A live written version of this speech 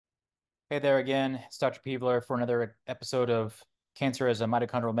Hey there again, it's Dr. Peebler for another episode of Cancer as a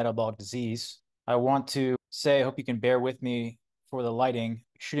Mitochondrial Metabolic Disease. I want to say I hope you can bear with me for the lighting.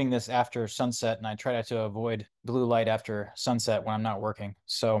 Shooting this after sunset, and I try to avoid blue light after sunset when I'm not working.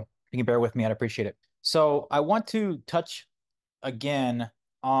 So if you can bear with me, I'd appreciate it. So I want to touch again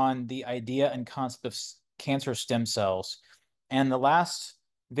on the idea and concept of cancer stem cells. And the last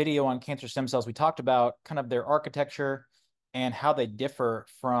video on cancer stem cells, we talked about kind of their architecture and how they differ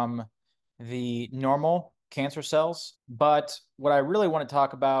from the normal cancer cells. But what I really want to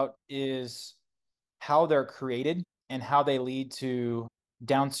talk about is how they're created and how they lead to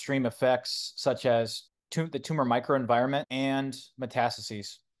downstream effects such as the tumor microenvironment and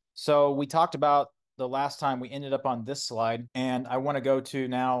metastases. So we talked about the last time we ended up on this slide, and I want to go to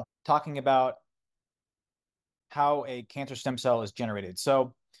now talking about how a cancer stem cell is generated.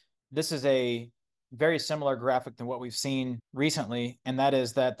 So this is a very similar graphic than what we've seen recently, and that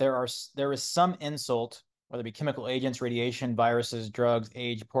is that there is some insult, whether it be chemical agents, radiation, viruses, drugs,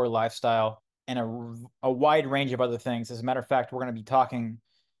 age, poor lifestyle, and a wide range of other things. As a matter of fact, we're going to be talking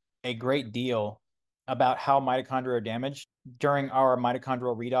a great deal about how mitochondria are damaged during our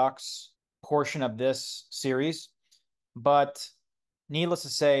mitochondrial redox portion of this series. But needless to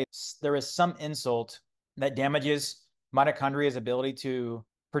say, there is some insult that damages mitochondria's ability to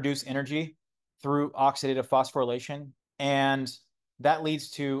produce energy through oxidative phosphorylation. And that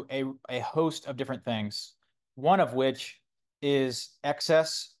leads to a host of different things, one of which is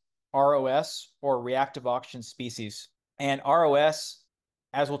excess ROS, or reactive oxygen species. And ROS,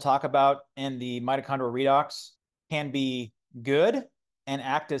 as we'll talk about in the mitochondrial redox, can be good and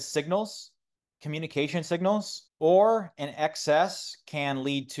act as signals, communication signals, or in excess can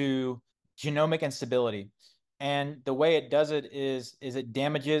lead to genomic instability. And the way it does it is it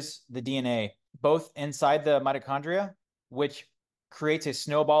damages the DNA, both inside the mitochondria, which creates a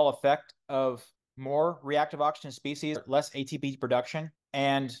snowball effect of more reactive oxygen species, less ATP production,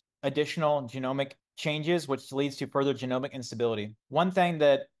 and additional genomic changes, which leads to further genomic instability. One thing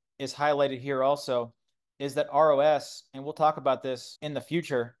that is highlighted here also is that ROS, and we'll talk about this in the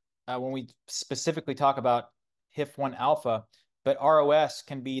future when we specifically talk about HIF1 alpha, but ROS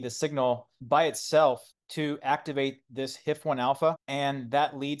can be the signal by itself to activate this HIF1 alpha, and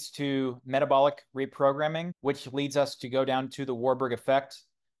that leads to metabolic reprogramming, which leads us to go down to the Warburg effect,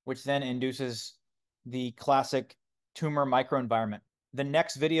 which then induces the classic tumor microenvironment. The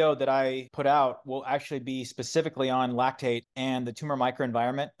next video that I put out will actually be specifically on lactate and the tumor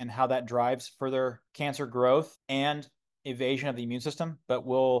microenvironment and how that drives further cancer growth and evasion of the immune system, but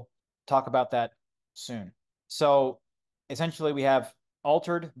we'll talk about that soon. So essentially, we have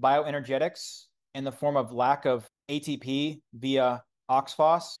altered bioenergetics in the form of lack of ATP via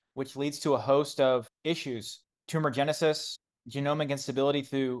OXPHOS, which leads to a host of issues: tumorigenesis, genomic instability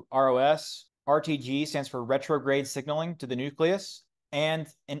through ROS, RTG stands for retrograde signaling to the nucleus, and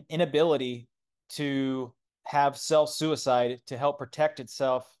an inability to have cell suicide to help protect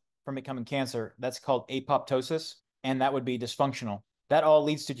itself from becoming cancer. That's called apoptosis, and that would be dysfunctional. That all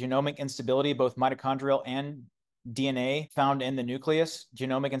leads to genomic instability, both mitochondrial and DNA found in the nucleus,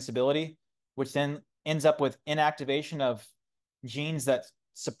 genomic instability, which then ends up with inactivation of genes that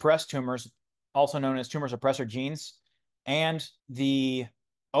suppress tumors, also known as tumor suppressor genes, and the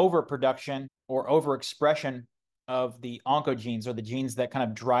overproduction or overexpression of the oncogenes, or the genes that kind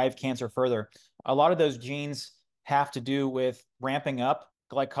of drive cancer further. A lot of those genes have to do with ramping up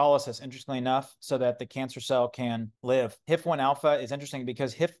glycolysis, interestingly enough, so that the cancer cell can live. HIF1 alpha is interesting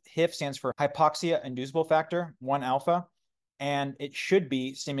because HIF stands for hypoxia inducible factor 1 alpha, and it should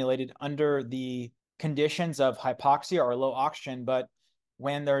be stimulated under the conditions of hypoxia or low oxygen. But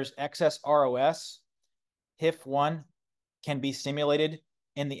when there's excess ROS, HIF1 can be stimulated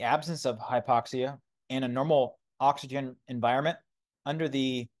in the absence of hypoxia in a normal oxygen environment under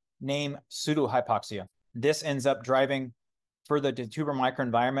the name pseudohypoxia. This ends up driving further to tumor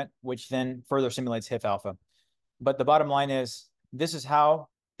microenvironment, which then further stimulates HIF alpha. But the bottom line is, this is how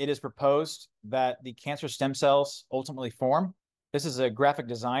it is proposed that the cancer stem cells ultimately form. This is a graphic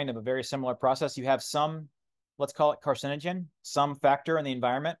design of a very similar process. You have some, let's call it carcinogen, some factor in the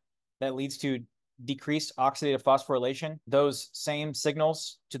environment that leads to decreased oxidative phosphorylation, those same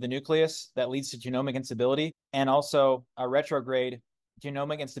signals to the nucleus that leads to genomic instability, and also a retrograde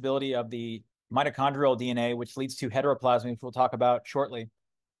genomic instability of the mitochondrial DNA, which leads to heteroplasmy, which we'll talk about shortly.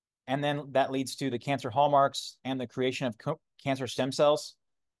 And then that leads to the cancer hallmarks and the creation of cancer stem cells,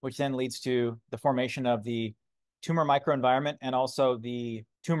 which then leads to the formation of the tumor microenvironment and also the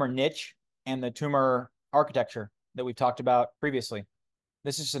tumor niche and the tumor architecture that we've talked about previously.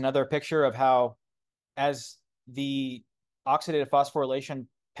 This is another picture of how, as the oxidative phosphorylation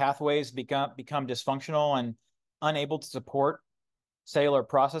pathways become dysfunctional and unable to support cellular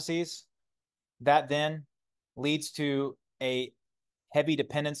processes. That then leads to a heavy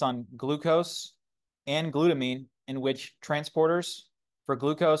dependence on glucose and glutamine, in which transporters for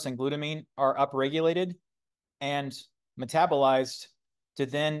glucose and glutamine are upregulated and metabolized to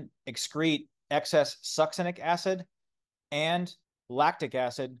then excrete excess succinic acid and lactic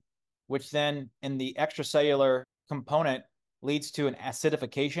acid, which then in the extracellular component leads to an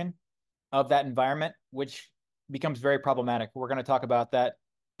acidification of that environment, which becomes very problematic. We're going to talk about that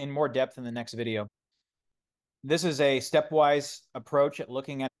in more depth in the next video. This is a stepwise approach at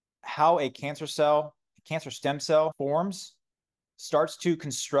looking at how a cancer stem cell forms, starts to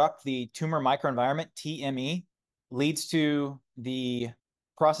construct the tumor microenvironment, TME, leads to the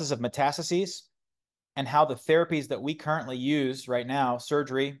process of metastases, and how the therapies that we currently use right now,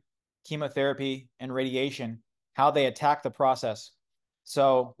 surgery, chemotherapy, and radiation, how they attack the process.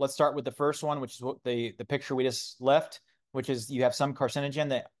 So let's start with the first one, which is what the picture we just left, which is you have some carcinogen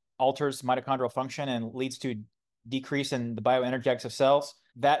that alters mitochondrial function and leads to decrease in the bioenergetics of cells.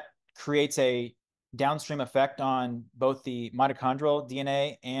 That creates a downstream effect on both the mitochondrial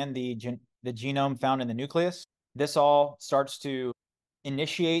DNA and the genome found in the nucleus. This all starts to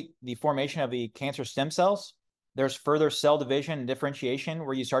initiate the formation of the cancer stem cells. There's further cell division and differentiation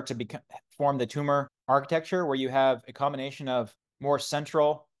where you start to form the tumor architecture, where you have a combination of more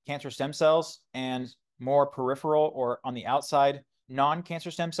central cancer stem cells and more peripheral or on the outside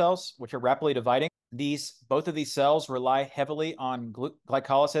non-cancer stem cells, which are rapidly dividing. Both of these cells rely heavily on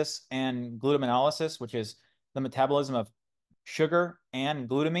glycolysis and glutaminolysis, which is the metabolism of sugar and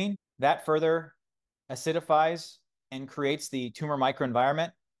glutamine. That further acidifies and creates the tumor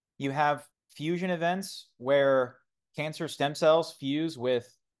microenvironment. You have fusion events where cancer stem cells fuse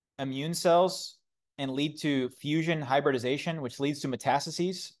with immune cells and lead to fusion hybridization, which leads to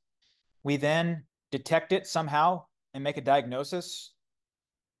metastases. We then detect it somehow and make a diagnosis.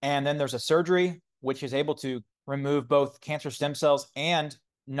 And then there's a surgery, which is able to remove both cancer stem cells and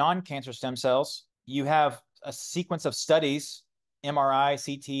non-cancer stem cells. You have a sequence of studies, MRI,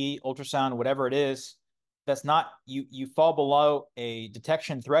 CT, ultrasound, whatever it is, that's not, you fall below a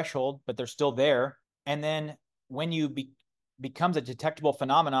detection threshold, but they're still there. And then when you becomes a detectable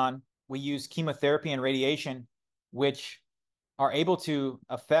phenomenon, we use chemotherapy and radiation, which are able to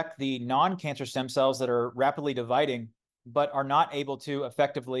affect the non-cancer stem cells that are rapidly dividing, but are not able to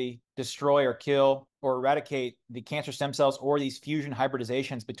effectively destroy or kill or eradicate the cancer stem cells or these fusion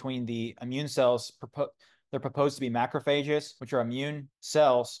hybridizations between the immune cells. They're proposed to be macrophages, which are immune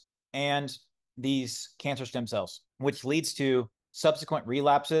cells, and these cancer stem cells, which leads to subsequent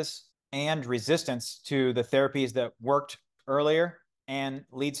relapses and resistance to the therapies that worked earlier, and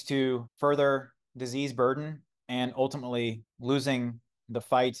leads to further disease burden and ultimately losing the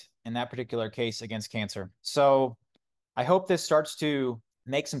fight in that particular case against cancer. So I hope this starts to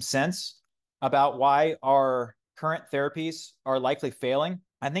make some sense about why our current therapies are likely failing.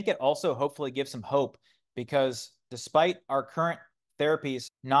 I think it also hopefully gives some hope, because despite our current therapies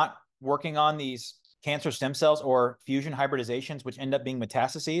not working on these cancer stem cells or fusion hybridizations, which end up being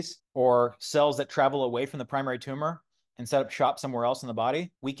metastases or cells that travel away from the primary tumor and set up shop somewhere else in the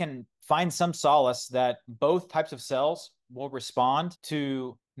body, we can find some solace that both types of cells will respond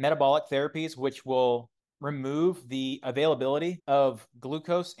to metabolic therapies, which will remove the availability of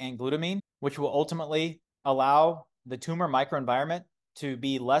glucose and glutamine, which will ultimately allow the tumor microenvironment to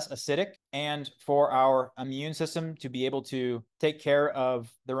be less acidic and for our immune system to be able to take care of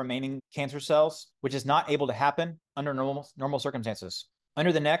the remaining cancer cells, which is not able to happen under normal circumstances.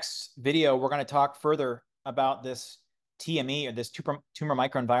 Under the next video, we're going to talk further about this TME, or this tumor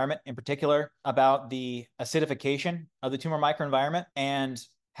microenvironment, in particular about the acidification of the tumor microenvironment and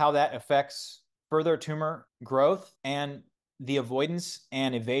how that affects further tumor growth and the avoidance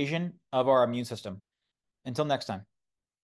and evasion of our immune system. Until next time.